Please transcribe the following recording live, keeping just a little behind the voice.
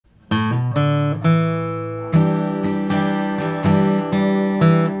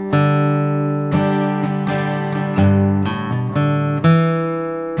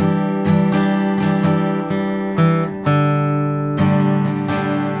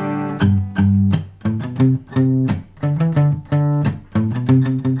What's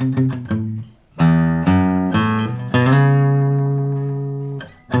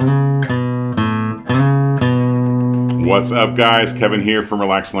up, guys? Kevin here from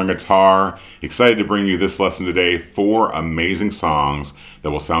Relax and Learn Guitar. Excited to bring you this lesson today. 4 amazing songs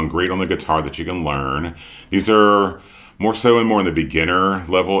that will sound great on the guitar that you can learn. These are more in the beginner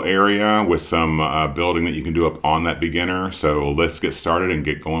level area with some building that you can do up on that beginner. So let's get started and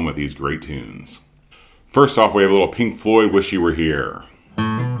get going with these great tunes. First off, we have a little Pink Floyd, Wish You Were Here.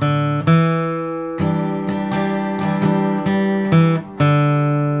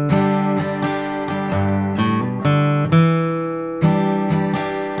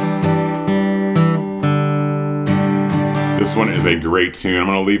 This one is a great tune. I'm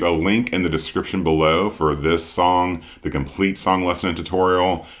going to leave a link in the description below for this song, the complete song lesson and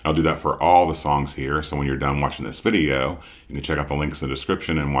tutorial. I'll do that for all the songs here, so when you're done watching this video, you can check out the links in the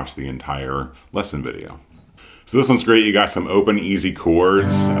description and watch the entire lesson video. So this one's great. You got some open, easy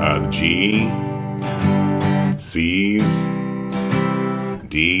chords, the G, C's,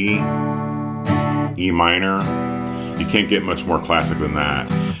 D, E minor. You can't get much more classic than that.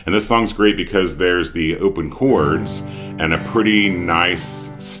 And this song's great because there's the open chords and a pretty nice,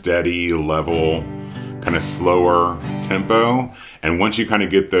 steady, level, kind of slower tempo. And once you kind of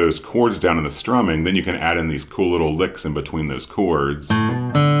get those chords down in the strumming, then you can add in these cool little licks in between those chords.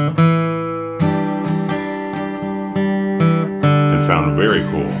 And sound very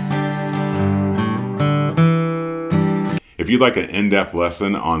cool. If you'd like an in-depth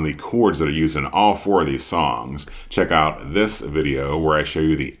lesson on the chords that are used in all 4 of these songs, check out this video where I show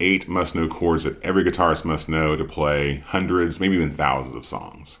you the 8 must-know chords that every guitarist must know to play hundreds, maybe even thousands of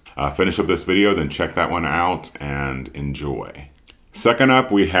songs. Finish up this video, then check that one out and enjoy. Second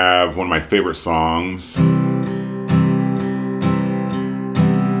up, we have one of my favorite songs.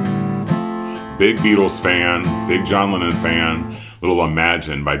 Big Beatles fan, big John Lennon fan, little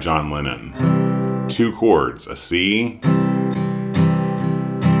Imagine by John Lennon. 2 chords, a C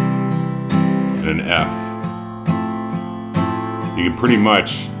and an F. You can pretty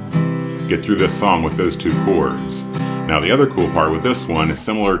much get through this song with those 2 chords. Now the other cool part with this one is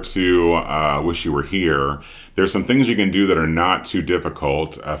similar to Wish You Were Here. There's some things you can do that are not too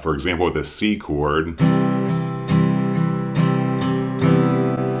difficult. For example, with the C chord,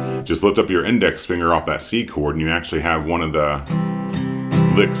 just lift up your index finger off that C chord and you actually have one of the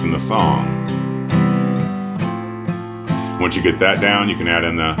licks in the song. Once you get that down, you can add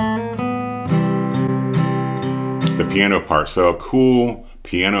in the piano part. So a cool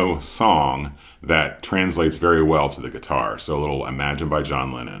piano song that translates very well to the guitar. So a little Imagine by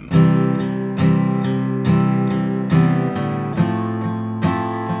John Lennon.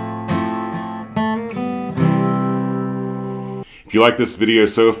 If you like this video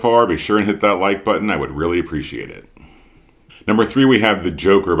so far, be sure and hit that like button. I would really appreciate it. Number 3, we have The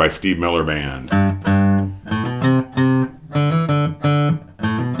Joker by Steve Miller Band.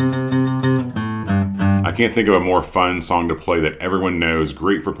 I can't think of a more fun song to play that everyone knows,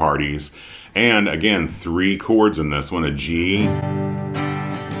 great for parties. And again, 3 chords in this one, a G,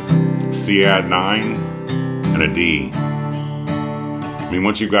 C add 9, and a D. I mean,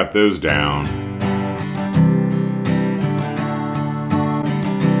 once you've got those down,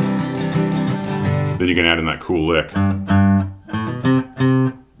 then you can add in that cool lick.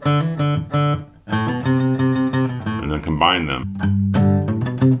 And then combine them.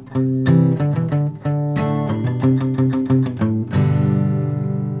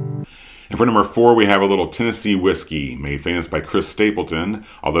 And for number 4, we have a little Tennessee Whiskey, made famous by Chris Stapleton.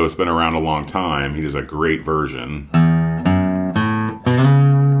 Although it's been around a long time, he does a great version.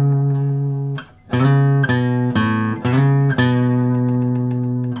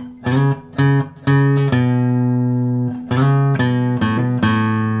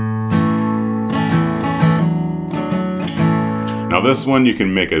 Now this one you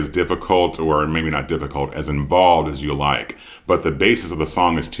can make as difficult, or maybe not difficult, as involved as you like. But the basis of the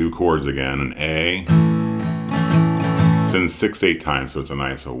song is 2 chords again, an A. It's in 6/8 time, so it's a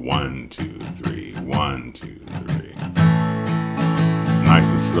nice 1, 2, 3, 1, 2, 3.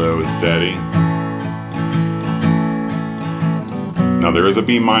 Nice and slow and steady. Now there is a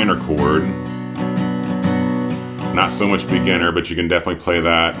B minor chord. Not so much beginner, but you can definitely play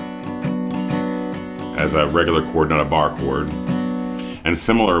that as a regular chord, not a bar chord. And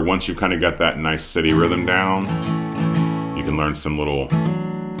similar, once you've kind of got that nice steady rhythm down, you can learn some little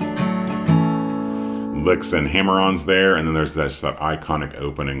licks and hammer-ons there, and then there's that iconic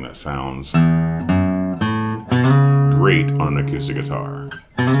opening that sounds great on an acoustic guitar.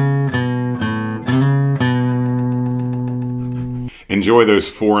 In enjoy those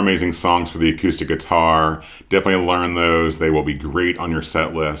 4 amazing songs for the acoustic guitar. Definitely learn those. They will be great on your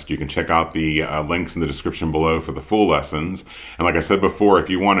set list. You can check out the links in the description below for the full lessons. And like I said before, if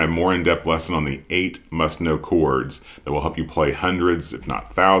you want a more in-depth lesson on the 8 must-know chords that will help you play hundreds, if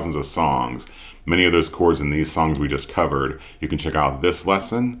not thousands of songs, many of those chords in these songs we just covered, you can check out this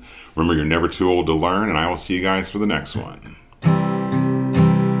lesson. Remember, you're never too old to learn, and I will see you guys for the next one.